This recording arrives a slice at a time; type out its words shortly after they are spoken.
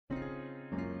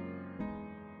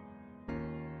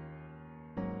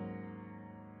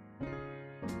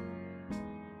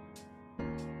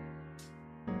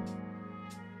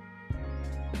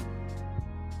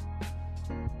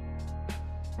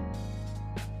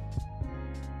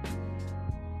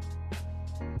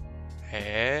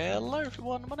Hello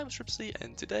everyone, my name is Ripsy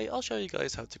and today I'll show you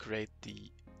guys how to create the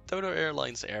Dodo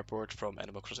Airlines airport from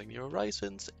Animal Crossing New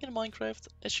Horizons in Minecraft,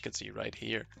 as you can see right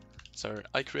here. So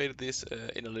I created this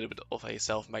in a little bit of a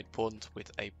self-made pond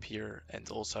with a pier and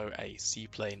also a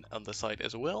seaplane on the side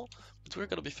as well, but we're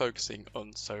going to be focusing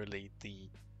on solely the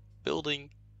building,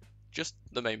 just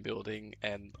the main building,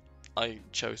 and I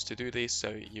chose to do this so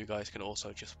you guys can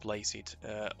also just place it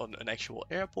on an actual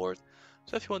airport.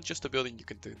 So if you want just a building, you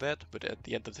can do that, but at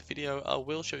the end of the video I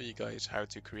will show you guys how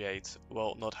to create,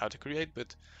 well, not how to create,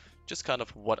 but just kind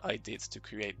of what I did to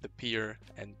create the pier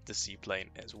and the seaplane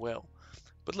as well.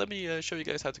 But let me show you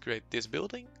guys how to create this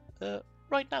building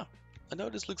right now. I know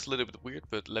this looks a little bit weird,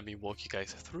 but let me walk you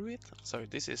guys through it. So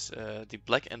this is the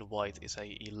black and white is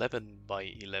a 11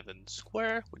 by 11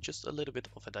 square with just a little bit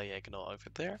of a diagonal over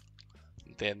there.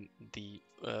 Then the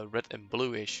red and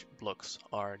bluish blocks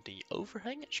are the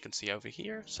overhang, as you can see over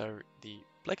here. So the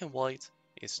black and white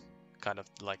is kind of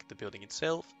like the building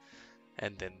itself,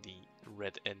 and then the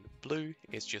red and blue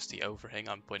is just the overhang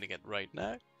I'm pointing at right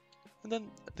now. And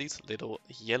then these little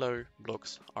yellow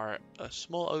blocks are a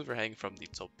small overhang from the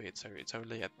top bit, so it's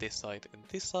only at this side and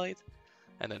this side.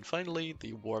 And then finally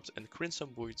the warped and crimson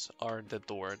woods are the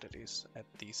door that is at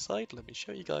this side. Let me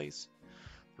show you guys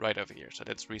right over here. So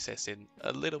that's recessed in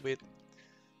a little bit.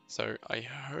 So I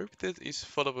hope that is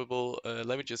followable.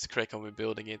 Let me just crack on with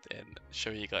building it and show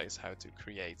you guys how to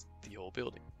create the whole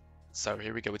building. So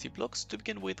here we go with the blocks. To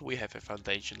begin with, we have a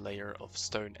foundation layer of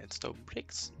stone and stone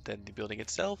bricks. Then the building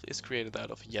itself is created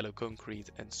out of yellow concrete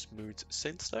and smooth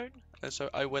sandstone. And so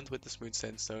I went with the smooth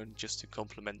sandstone just to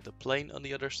complement the plane on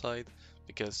the other side,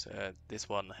 because this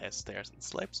one has stairs and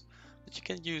slabs. But you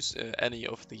can use any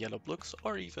of the yellow blocks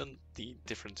or even the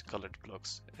different colored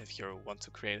blocks if you want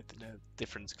to create it in a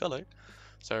different color.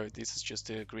 So this is just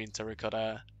a green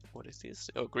terracotta. What is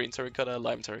this? Oh, green terracotta,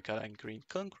 lime terracotta, and green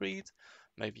concrete.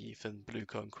 Maybe even blue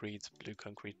concrete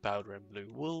powder, and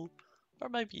blue wool. Or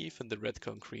maybe even the red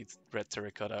concrete, red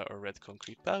terracotta, or red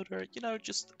concrete powder. You know,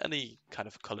 just any kind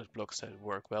of colored blocks that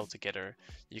work well together,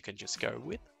 you can just go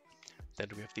with. Then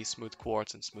we have these smooth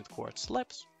quartz and smooth quartz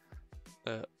slabs.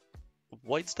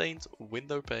 White stained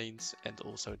window panes, and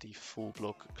also the full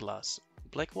block glass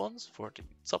black ones for the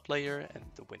top layer and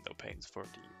the window panes for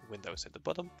the windows at the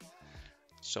bottom.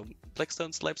 Some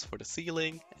blackstone slabs for the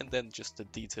ceiling, and then just the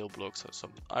detail blocks, so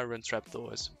some iron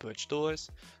trapdoors, birch doors,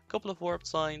 a couple of warp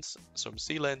signs, some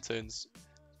sea lanterns,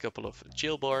 a couple of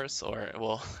jail bars, or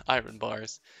well, iron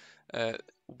bars,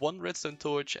 one redstone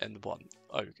torch, and one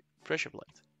oak pressure plate.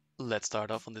 Let's start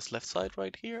off on this left side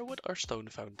right here with our stone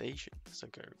foundation. So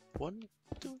go 1,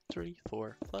 2, 3,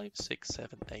 4, 5, 6,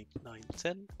 7, 8, 9,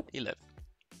 10, 11.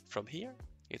 From here,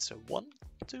 it's a 1,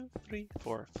 2, 3,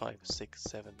 4, 5, 6,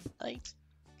 7, 8.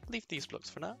 Leave these blocks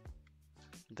for now.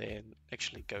 Then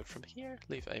actually go from here,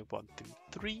 leave a 1, 2,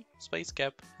 3 space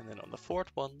gap, and then on the fourth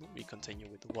one we continue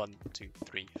with 1, 2,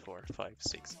 3, 4, 5,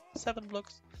 6, 7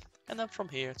 blocks, and then from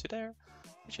here to there,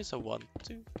 which is a 1,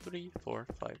 2, 3, 4,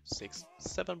 5, 6,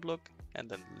 7 block, and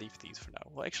then leave these for now.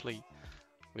 Well, actually,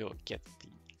 we'll get the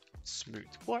smooth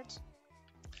quartz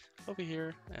over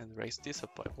here and raise this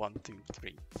up by 1, 2,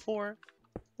 3, 4,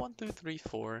 1, 2, 3,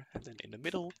 4, and then in the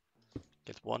middle,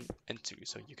 get 1 and 2,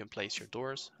 so you can place your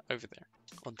doors over there.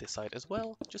 On this side as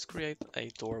well, just create a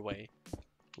doorway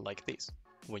like this.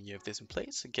 When you have this in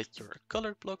place, get your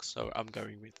colored blocks. So I'm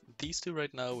going with these two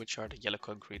right now, which are the yellow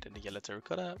concrete and the yellow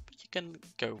terracotta, but you can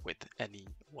go with any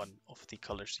one of the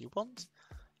colors you want.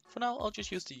 For now, I'll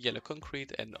just use the yellow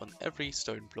concrete, and on every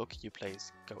stone block you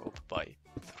place, go up by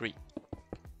 3.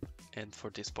 And for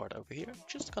this part over here,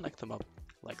 just connect them up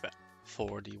like that.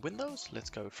 For the windows, let's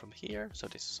go from here. So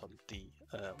this is on the,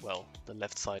 well, the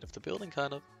left side of the building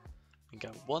kind of. And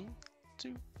go 1,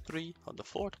 2, 3 on the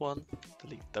fourth one,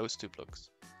 delete those 2 blocks.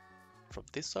 From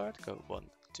this side, go 1,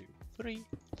 2, 3,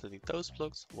 delete those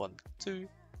blocks, 1, 2,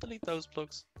 delete those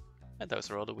blocks, and those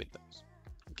are all the windows.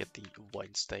 Get the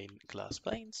white stained glass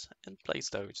panes and place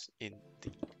those in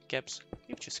the gaps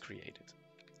you've just created.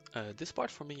 This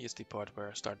part for me is the part where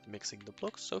I start mixing the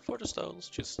blocks, so for the stones,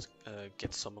 just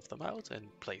get some of them out and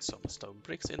place some stone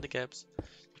bricks in the gaps.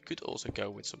 You could also go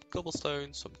with some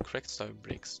cobblestone, some cracked stone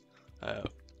bricks,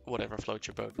 whatever floats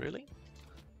your boat really.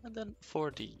 And then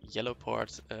for the yellow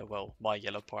part, well, my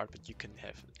yellow part, but you can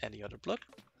have any other block.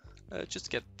 Just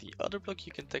get the other block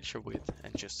you can texture with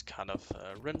and just kind of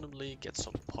randomly get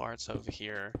some parts over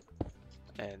here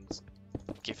and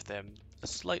give them a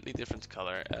slightly different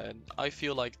color. And I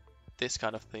feel like this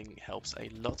kind of thing helps a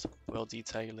lot while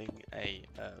detailing a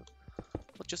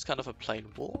not just kind of a plain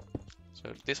wall.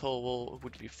 So this whole wall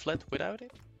would be flat without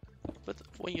it, but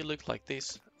when you look like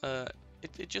this,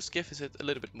 it just gives it a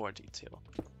little bit more detail.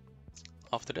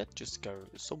 After that, just go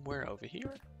somewhere over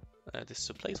here. This is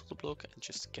a placeholder block, and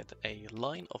just get a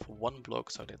line of 1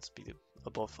 block, so that's be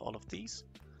above all of these.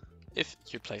 If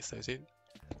you place those in,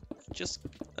 just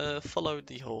follow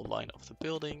the whole line of the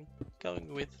building,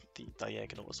 going with the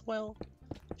diagonal as well.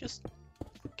 Just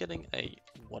getting a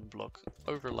 1 block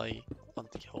overlay on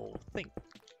the whole thing.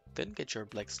 Then get your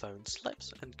black stone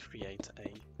slabs and create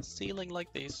a ceiling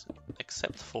like this,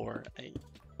 except for a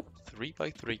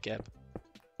 3x3 gap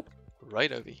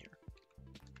right over here.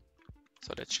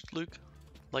 So that should look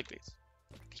like this.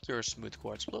 Get your smooth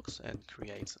quartz blocks and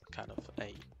create kind of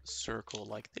a circle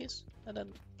like this, and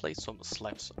then place some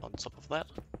slabs on top of that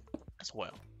as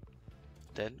well.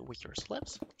 Then with your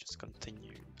slabs, just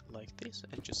continue like this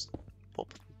and just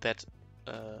pop that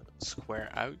square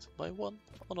out by 1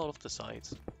 on all of the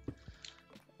sides.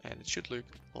 And it should look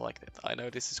like that. I know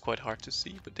this is quite hard to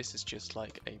see, but this is just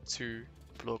like a 2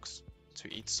 blocks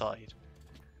to each side.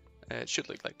 It should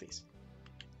look like this.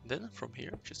 Then from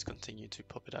here, just continue to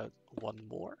pop it out 1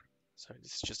 more. So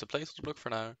this is just a placeholder block for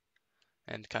now.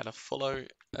 And kind of follow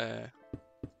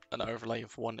an overlay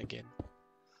of 1 again.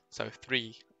 So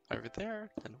 3 over there,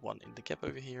 then 1 in the gap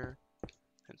over here,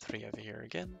 and 3 over here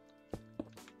again.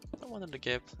 And 1 in the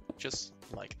gap, just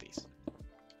like this.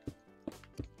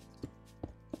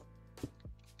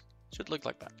 Should look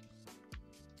like that.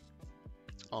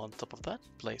 On top of that,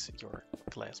 place your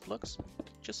glass blocks,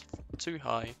 just 2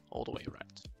 high all the way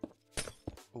around.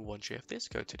 Once you have this,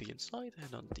 go to the inside,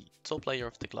 and on the top layer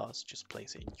of the glass, just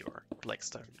place in your black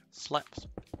stone slabs.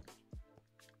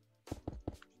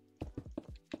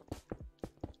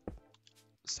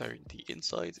 So the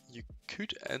inside you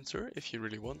could enter if you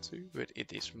really want to, but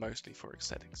it is mostly for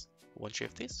aesthetics. Once you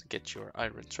have this, get your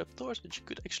iron trapdoors, but you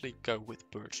could actually go with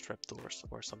birch trapdoors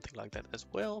or something like that as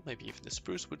well. Maybe even the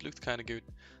spruce would look kind of good.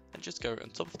 And just go on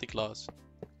top of the glass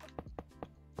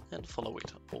and follow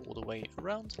it all the way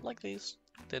around like this.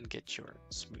 Then get your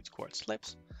smooth quartz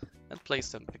slabs and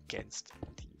place them against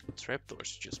the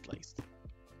trapdoors you just placed.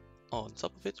 On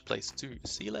top of it, place 2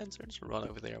 sea lanterns, one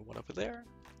over there, one over there.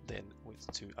 Then with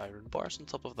 2 iron bars on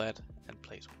top of that, and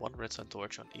place 1 redstone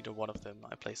torch on either one of them.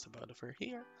 I placed them over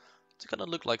here to kind of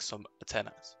look like some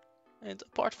antennas. And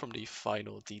apart from the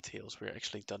final details, we're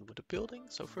actually done with the building.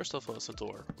 So first of all, it's a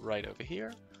door right over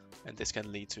here, and this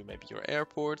can lead to maybe your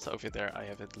airport. Over there I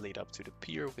have it lead up to the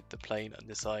pier with the plane on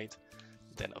the side.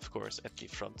 Then of course at the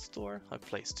front door I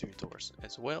placed 2 doors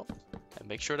as well, and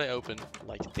make sure they open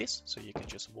like this so you can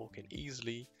just walk in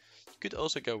easily. You could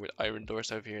also go with iron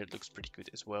doors over here, it looks pretty good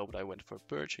as well, but I went for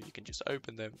birch so you can just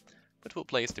open them. But we'll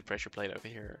place the pressure plate over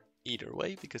here either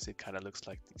way because it kind of looks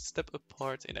like the step up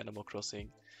part in Animal Crossing.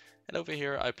 And over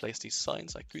here I placed these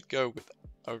signs. I could go with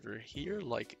over here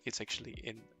like it's actually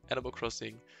in Animal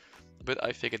Crossing, but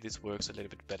I figured this works a little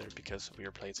bit better because we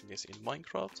are placing this in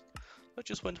Minecraft. I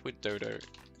just went with Dodo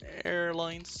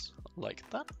Airlines like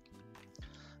that.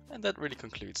 And that really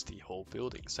concludes the whole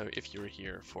building. So if you're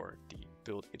here for the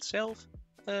build itself,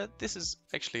 this is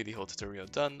actually the whole tutorial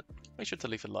done. Make sure to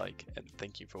leave a like and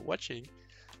thank you for watching.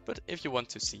 But if you want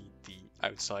to see the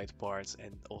outside parts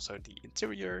and also the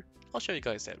interior, I'll show you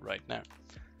guys that right now.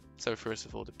 So first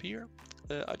of all, the pier.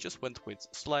 I just went with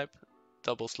slab,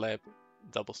 double slab,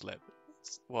 double slab.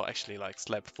 Well, actually like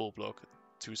slab full block,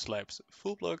 2 slabs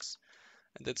full blocks.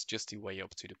 And that's just the way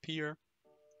up to the pier.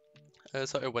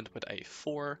 So I went with a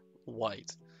 4 wide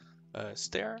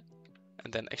stair,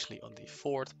 and then actually on the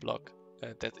 4th block,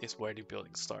 that is where the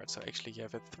building starts. So actually you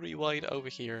have a 3 wide over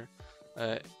here,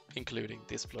 including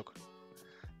this block.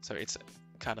 So it's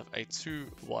kind of a 2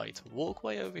 wide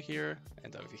walkway over here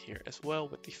and over here as well,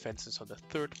 with the fences on the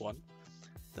 3rd one.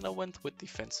 Then I went with the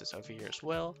fences over here as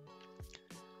well.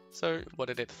 So what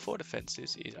I did for the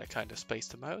fences is I kind of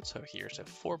spaced them out. So here's a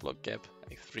 4 block gap,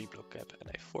 a 3 block gap, and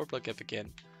a 4 block gap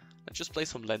again. And just place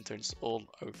some lanterns all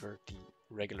over the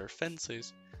regular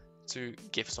fences to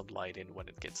give some light in when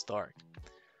it gets dark.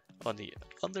 On the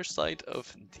underside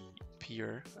of the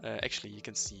pier, actually you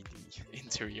can see the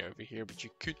interior over here, but you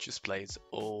could just place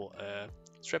all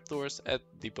trapdoors at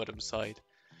the bottom side,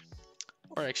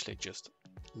 or actually just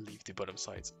leave the bottom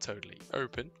sides totally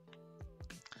open.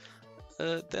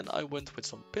 Then I went with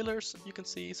some pillars, you can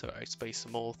see, so I spaced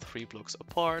them all 3 blocks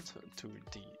apart to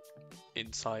the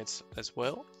insides as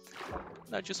well.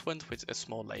 And I just went with a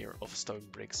small layer of stone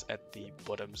bricks at the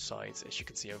bottom sides. As you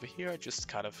can see over here, I just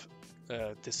kind of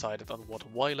decided on what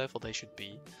Y level they should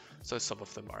be. So some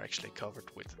of them are actually covered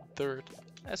with dirt,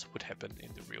 as would happen in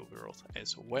the real world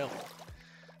as well.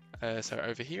 So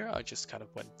over here, I just kind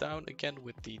of went down again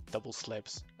with the double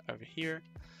slabs over here.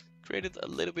 Created a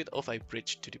little bit of a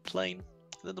bridge to the plane.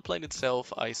 And then the plane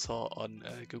itself I saw on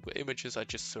Google Images. I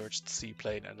just searched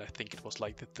seaplane and I think it was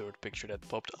like the third picture that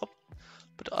popped up.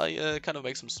 But I kind of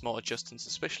make some small adjustments,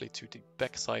 especially to the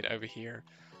back side over here,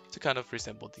 to kind of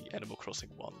resemble the Animal Crossing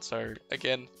one. So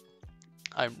again,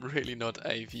 I'm really not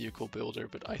a vehicle builder,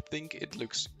 but I think it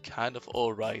looks kind of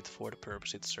alright for the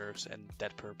purpose it serves, and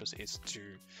that purpose is to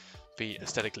be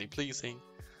aesthetically pleasing.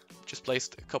 Just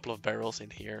placed a couple of barrels in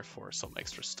here for some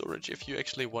extra storage if you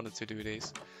actually wanted to do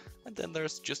this. And then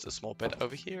there's just a small bed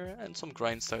over here and some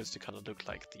grindstones to kind of look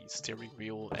like the steering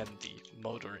wheel and the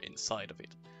motor inside of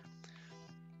it.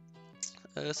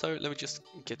 So let me just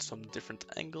get some different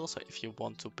angles. So if you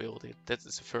want to build it, that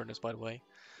is a furnace by the way.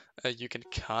 You can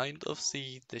kind of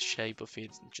see the shape of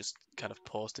it, and just kind of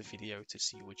pause the video to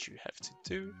see what you have to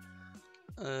do.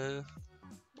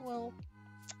 Well,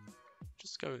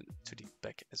 just go to the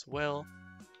back as well.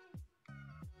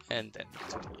 And then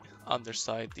to the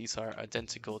underside, these are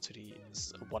identical to the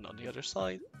one on the other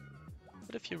side.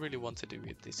 But if you really want to do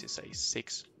it, this is a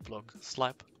 6-block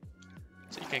slab.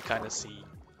 So you can kind of see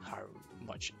how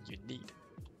much you need.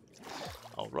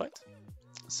 Alright,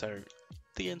 so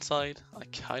the inside, I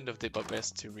kind of did my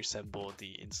best to resemble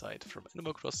the inside from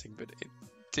Animal Crossing, but it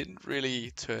didn't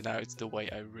really turn out the way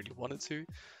I really wanted to.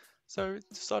 So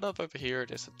to start off over here,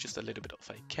 there's just a little bit of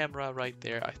a camera right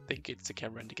there. I think it's a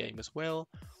camera in the game as well.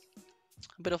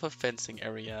 A bit of a fencing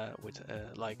area with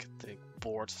like the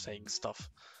board saying stuff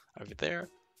over there.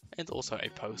 And also a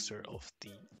poster of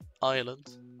the island.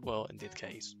 Well, in this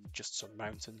case, just some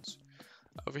mountains.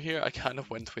 Over here, I kind of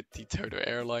went with the Dodo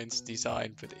Airlines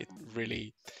design, but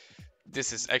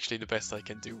this is actually the best I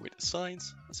can do with the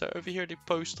signs. So over here, the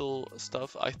postal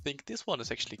stuff, I think this one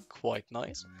is actually quite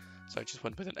nice. So I just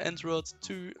went with an end rod,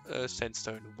 2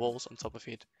 sandstone walls on top of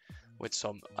it, with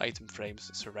some item frames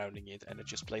surrounding it, and I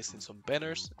just placed in some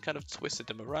banners, kind of twisted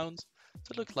them around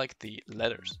to look like the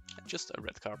letters, and just a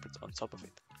red carpet on top of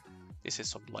it. This is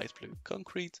some light blue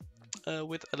concrete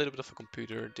with a little bit of a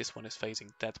computer. This one is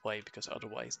facing that way because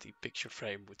otherwise the picture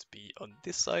frame would be on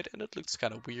this side and it looks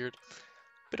kind of weird.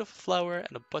 Bit of a flower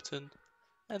and a button,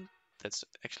 and that's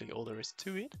actually all there is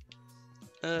to it.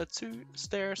 2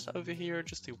 stairs over here,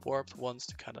 just the warped ones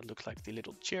to kind of look like the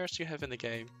little chairs you have in the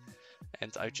game.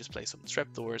 And I just placed some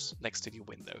trapdoors next to the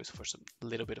windows for some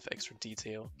little bit of extra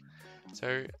detail.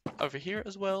 So over here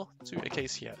as well, 2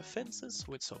 acacia fences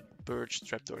with some birch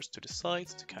trapdoors to the side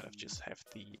to kind of just have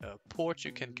the port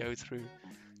you can go through,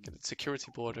 get the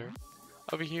security border.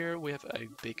 Over here we have a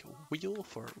big wheel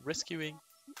for rescuing,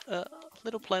 a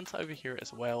little plant over here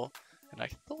as well, and I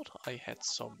thought I had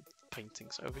some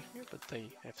paintings over here, but they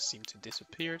have seemed to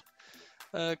disappeared.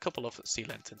 A couple of sea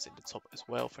lanterns in the top as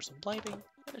well for some lighting,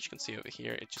 and as you can see over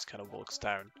here, it just kind of walks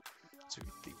down to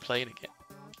the plane again.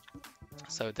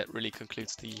 So that really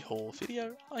concludes the whole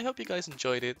video. I hope you guys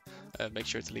enjoyed it. Make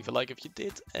sure to leave a like if you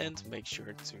did, and make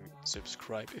sure to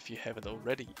subscribe if you haven't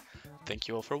already. Thank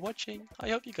you all for watching. I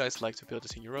hope you guys like to build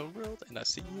this in your own world, and I'll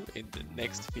see you in the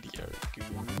next video.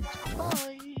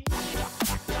 Goodbye!